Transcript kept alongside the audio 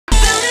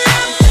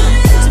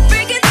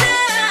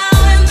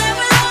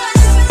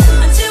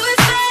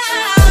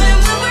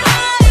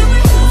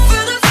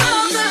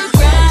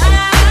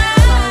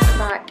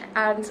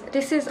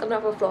this is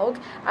another vlog,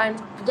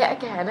 and yet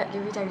again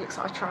every day looks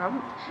like a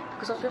tramp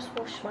because I've just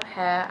washed my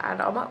hair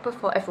and I'm up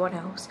before everyone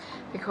else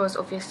because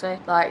obviously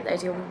like they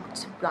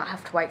didn't like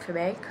have to wait for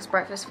me because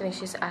breakfast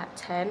finishes at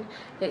 10.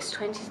 It's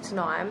 20 to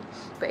 9,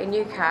 but in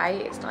UK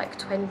it's like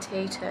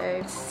 20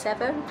 to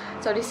 7,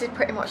 so this is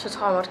pretty much the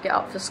time I'd get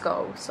up for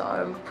school, so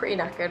I'm pretty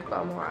knackered but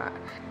I'm alright.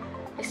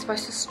 It's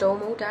supposed to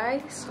storm all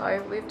day,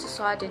 so we've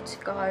decided to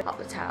go up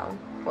the town.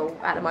 Well,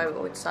 at the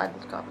moment we've decided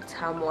to go up the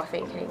town more, I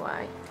think,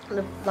 anyway. And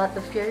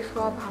the view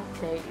from our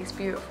balcony is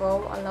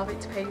beautiful. I love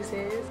it to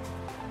pieces.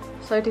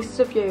 So this is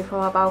a view from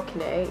our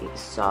balcony.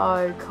 It's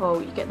so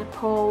cool. You get the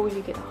pool,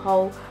 you get the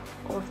whole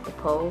of the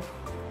pool.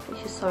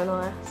 It's just so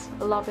nice.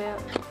 I love it.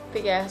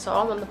 But yeah, so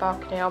I'm on the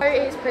balcony.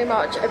 It's pretty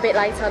much a bit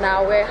later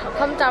now. We're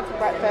come down for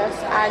breakfast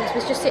and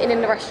we're just sitting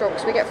in the restaurant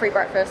because we get free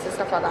breakfast and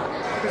stuff like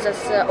that because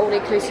that's the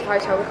all-inclusive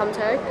hotel we come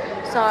to.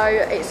 So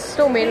it's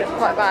storming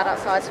quite bad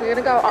outside, so we're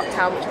gonna go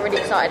uptown, which I'm really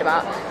excited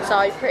about.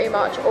 So pretty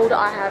much all that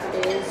I have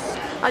is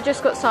I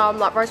just got some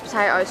like roast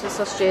potatoes, some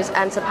sausages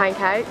and some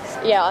pancakes.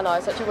 Yeah, I know,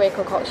 it's such a weird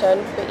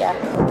concoction, but yeah.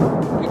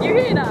 Can you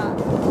hear that?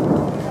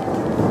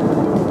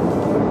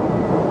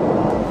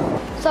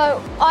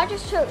 So I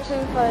just took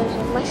some photos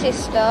of my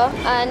sister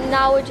and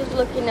now we're just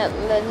looking at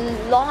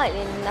the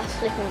lightning that's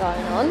flipping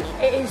going on.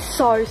 It is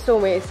so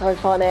stormy, it's so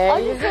funny.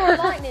 I just saw a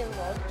lightning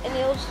rod and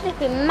it was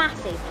flipping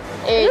massive.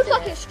 It looked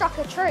like it struck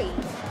a tree.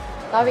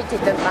 No, it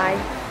didn't,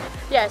 mate.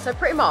 Yeah, so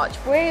pretty much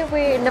we're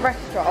in the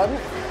restaurant.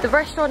 The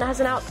restaurant has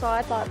an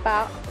outside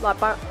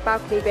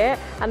balcony bit,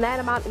 and then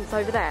the mountains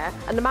over there.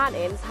 And the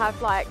mountains have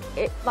like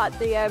the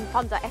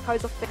thunder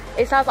echoes off.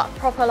 It sounds like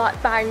proper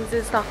like bangs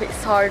and stuff. It's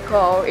so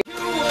cool.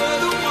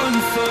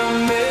 For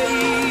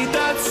me,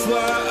 that's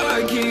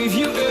why I gave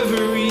you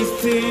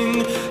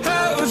everything.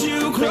 Held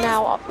you We're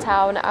now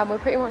uptown and we're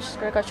pretty much just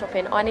gonna go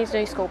shopping. I need a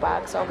new school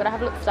bag, so I'm gonna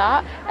have a look for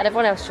that. And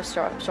everyone else just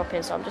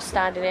shopping, so I'm just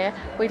standing here.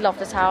 We love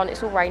the town.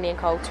 It's all rainy and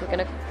cold, so we're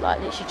gonna like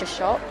literally just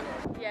shop.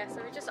 Yeah, so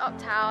we're just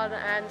uptown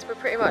and we're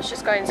pretty much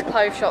just going to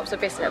clothes shops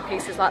and bits and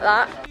pieces like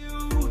that.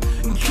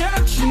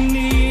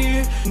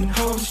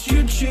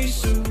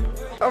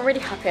 I'm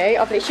really happy.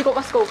 I've literally got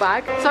my school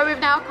bag. So we've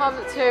now come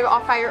to our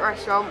favourite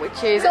restaurant,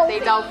 which is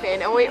the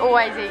Dolphin, and we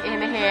always eat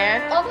in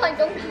here. I'm playing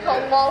Donkey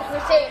Kong whilst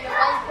we're sitting and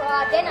waiting for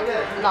our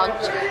dinner.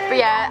 Lunch. But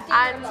yeah,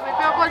 and we've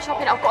now gone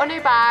shopping. I've got a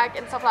new bag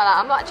and stuff like that.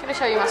 I'm not actually going to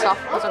show you my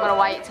stuff because I'm going to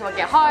wait till I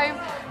get home.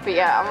 But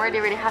yeah, I'm really,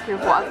 really happy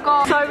with what I've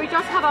got. So we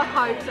just had our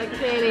Coke, so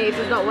clearly it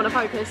does not want to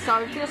focus. So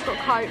we've just got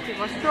Coke with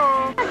my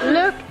straw.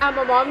 Look at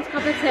my mum's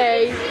cup of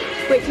tea,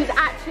 which is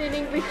actually an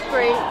English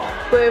drink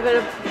with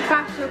a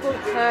fashionable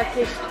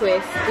Turkish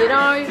twist, you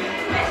know?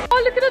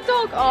 Oh, look at the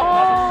dog.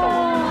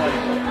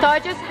 Oh. So I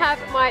just have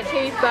my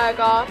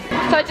cheeseburger.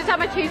 So I just have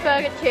my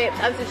cheeseburger, chips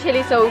and some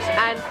chili sauce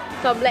and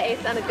some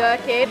lettuce and a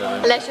gherkin.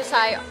 Let's just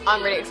say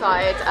I'm really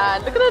excited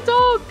and look at the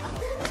dog.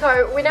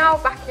 So we're now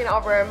back in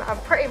our room and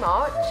pretty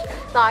much,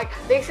 like,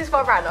 this is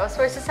my rant. I was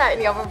supposed to say it in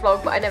the other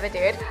vlog, but I never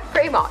did.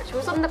 Pretty much,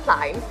 was on the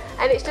plane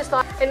and it's just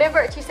like, I never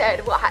actually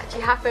said what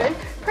actually happened.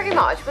 Pretty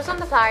much, was on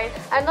the plane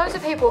and loads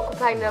of people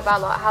complaining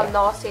about like how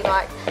nasty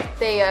like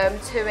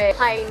the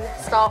plane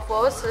staff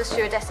was, so the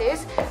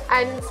stewardesses.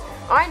 And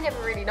I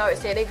never really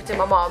noticed it, neither did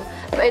my mum,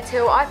 but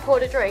until I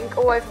poured a drink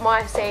all over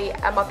my seat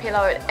and my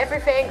pillow and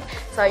everything.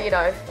 So, you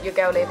know, your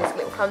girl is this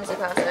little clumsy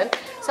person.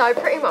 So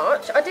pretty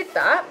much, I did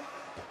that.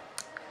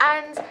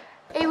 And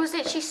he was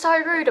literally so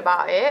rude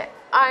about it,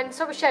 and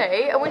so was she,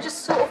 and we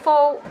just sort of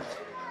thought,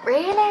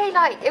 really?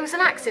 Like, it was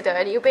an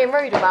accident, you're being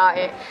rude about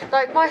it.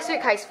 Like, my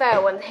suitcase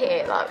fell and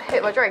hit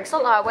my drink. It's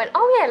not like I went,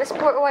 oh yeah, let's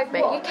pour it away from me.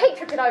 You keep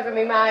tripping over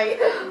me, mate.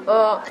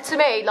 To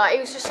me, like,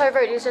 it was just so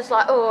rude. It was just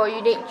like, oh,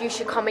 you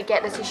should come and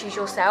get the tissues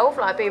yourself.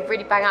 Like, being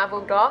really bang out of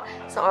order.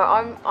 So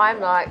I'm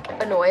like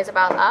annoyed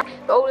about that.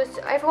 But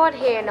everyone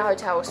here in the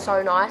hotel is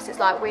so nice. It's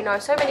like, we know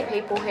so many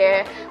people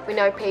here. We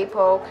know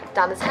people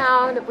down the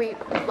town.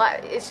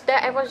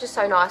 Everyone's just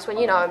so nice. When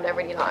you know them, they're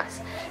really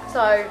nice.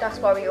 So that's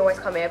why we always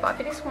come here. But I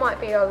think this might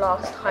be our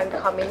last time to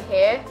come in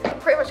here. I'm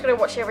pretty much going to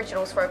watch the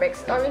originals for a bit.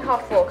 It's only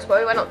 4:30 because when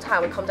we went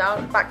uptown, we come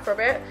back for a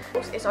bit.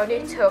 It's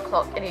only 2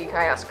 o'clock in the UK.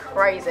 That's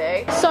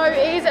crazy. So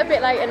it is a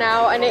bit later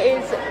now, and it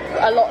is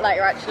a lot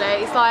later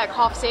actually. It's like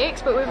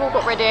 6:30, but we've all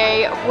got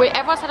ready.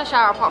 Everyone's had a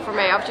shower apart from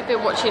me. I've just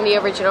been watching the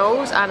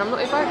originals, and I'm not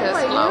in focus.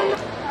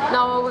 No,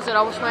 I wasn't.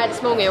 I washed my hair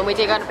this morning and we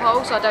did go to the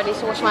pool, so I don't need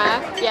to wash my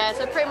hair. Yeah,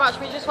 so pretty much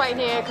we're just waiting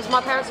here because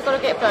my parents have got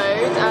to get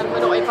food and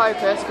we're not in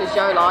focus because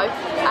YOLO.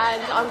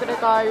 And I'm going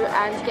to go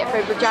and get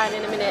food with Jan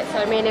in a minute,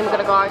 so me and him are going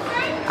to go.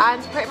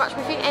 And pretty much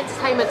we think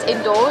entertainment's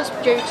indoors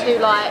due to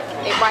like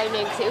it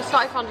raining, because it was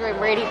starting thundering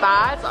really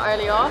bad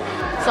earlier.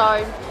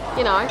 So,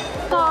 you know.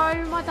 So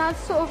my dad's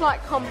sort of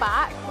like come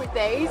back with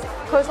these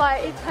because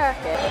like in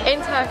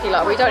Turkey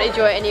like we don't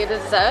enjoy any of the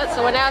desserts,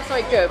 so when they are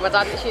so good my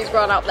dad literally has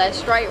run up there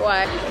straight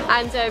away.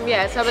 And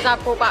yeah, so my dad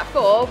brought back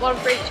 4, 1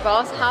 for each of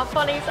us. How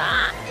funny is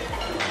that?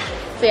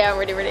 So yeah, I'm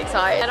really, really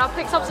excited. And I've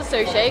picked up some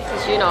sushi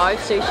because, you know,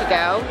 sushi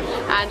girl.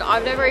 And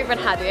I've never even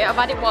had it. I've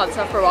had it once,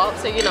 I threw up,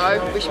 so you know,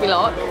 wish me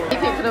luck. What do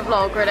you think for the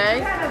vlog,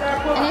 really?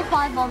 And if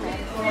I vomit?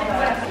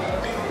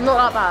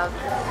 Not that bad.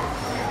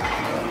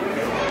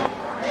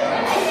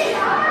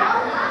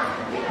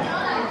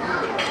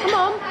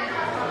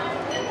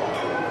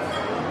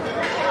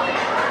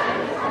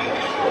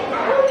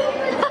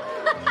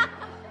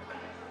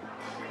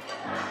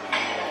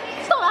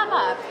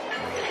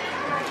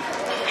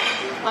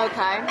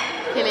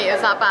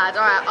 that bad.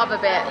 Alright, other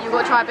bit. You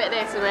got to try a bit of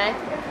this with me.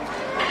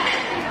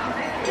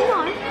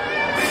 No.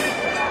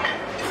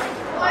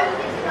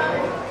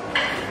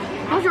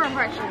 What's your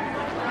impression?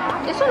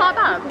 It's not that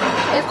bad.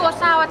 It's got a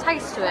sour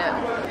taste to it.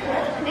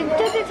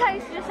 Does it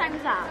taste the same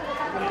as that?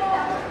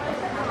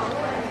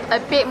 A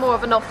bit more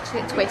of an off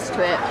twist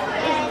to it.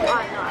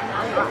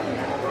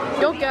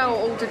 Your girl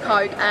ordered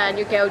Coke and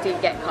your girl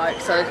didn't get Coke,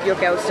 so your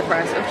girl's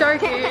depressed. I'm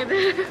joking.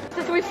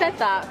 Since we said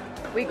that,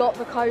 we got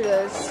the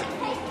colas.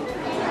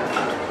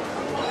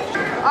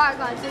 Alright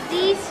guys, so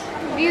these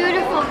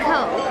beautiful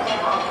Coke,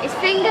 it's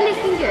finger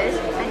licking good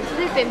and it's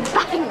flipping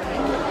banging.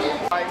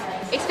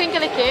 It's finger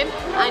licking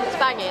and it's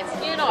banging.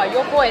 You know,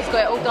 your boy's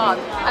got it all done.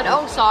 And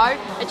also,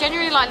 a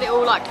genuinely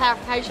little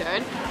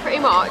clarification, pretty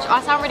much,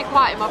 I sound really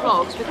quiet in my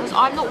vlogs because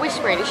I'm not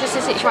whispering, it's just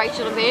a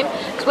situation I'm in.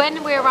 Because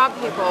when we're around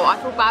people, I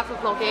feel bad for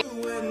vlogging.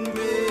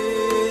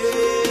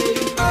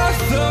 I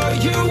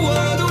thought you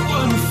were the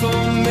one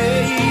for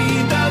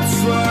me. That's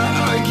why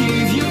I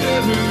give you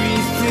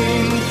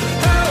everything.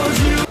 Held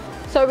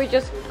you. So we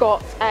just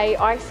got a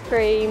ice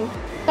cream.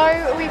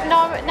 So we've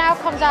now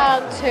come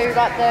down to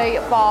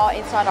the bar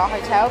inside our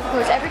hotel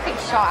because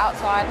everything's shut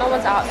outside, no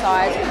one's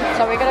outside.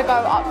 So we're gonna go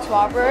up to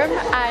our room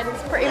and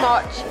pretty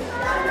much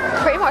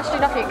do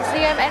nothing. Because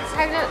the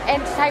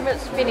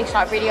entertainment's finished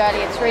really early,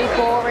 it's really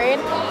boring.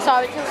 So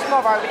until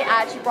tomorrow when it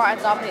actually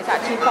brightens up and it's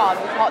actually fun,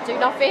 we can't do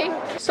nothing.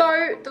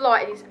 So the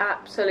lighting is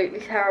absolutely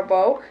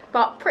terrible.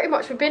 But pretty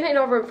much we've been in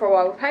our room for a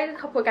while. We've played a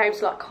couple of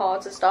games like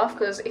cards and stuff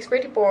because it's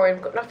really boring,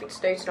 we've got nothing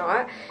to do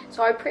tonight.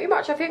 So pretty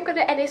much I think I'm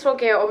gonna end this vlog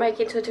here or make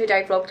it to a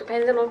 2-day vlog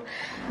depending on,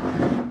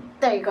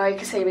 there you go, you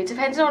can see me,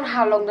 depending on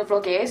how long the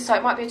vlog is. So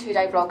it might be a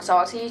 2-day vlog, so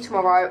I'll see you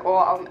tomorrow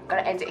or I'm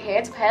gonna end it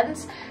here,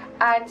 depends.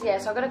 And yeah,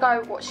 so I'm gonna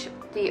go watch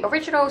the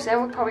originals, then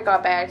we'll probably go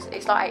to bed.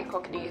 It's like 8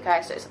 o'clock in the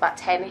UK, so it's about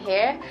 10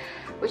 here,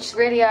 which is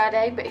really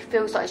early, but it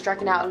feels like it's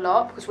dragging out a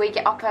lot because we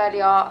get up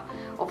earlier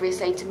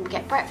obviously to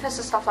get breakfast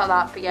and stuff like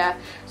that. But yeah,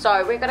 so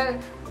I'm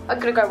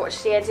gonna go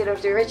watch the ending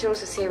of the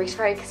originals of series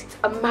 3 because it's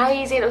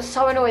amazing. I was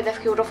so annoyed they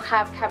killed off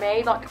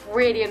Cammy,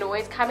 really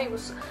annoyed. Cammy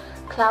was,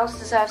 Klaus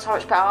deserves so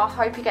much better. I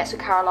hope he gets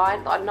with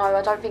Caroline, but no,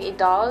 I don't think he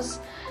does.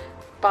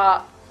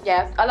 But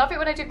yeah, I love it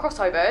when they do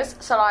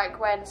crossovers. So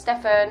when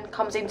Stefan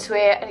comes into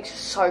it and it's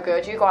just so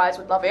good. You guys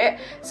would love it.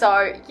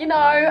 So, you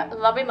know,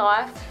 loving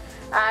life.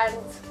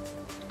 And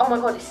oh my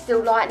god, it's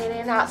still lightning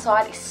in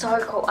outside. It's so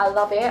cool. I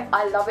love it.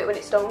 I love it when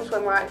it storms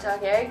when we're out in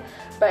Turkey.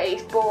 But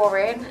it's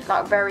boring,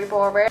 very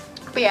boring.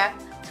 But yeah,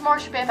 tomorrow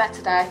should be a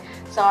better day.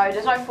 So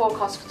there's no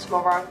forecast for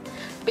tomorrow.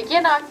 But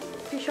you know,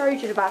 I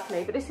showed you the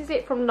balcony, but this is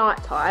it from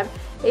night time.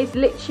 It's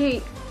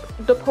literally,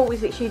 the pool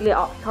is literally lit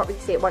up. You can't really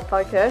see it, won't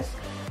focus.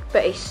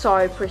 But it's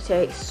so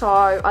pretty,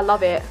 I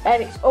love it.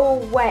 And it's all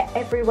wet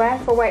everywhere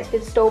from where it's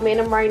been storming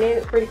and raining.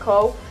 It's really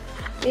cool.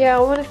 Yeah,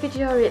 I want to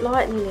video it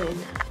lightning in.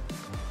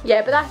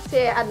 Yeah, but that's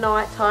it at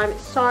night time.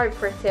 It's so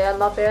pretty, I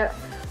love it.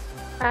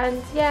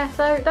 And yeah,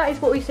 so that is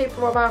what we see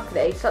from our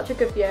balcony. Such a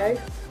good view.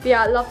 But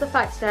yeah, I love the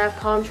fact that they have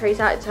palm trees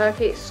out in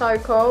Turkey. It's so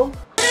cool.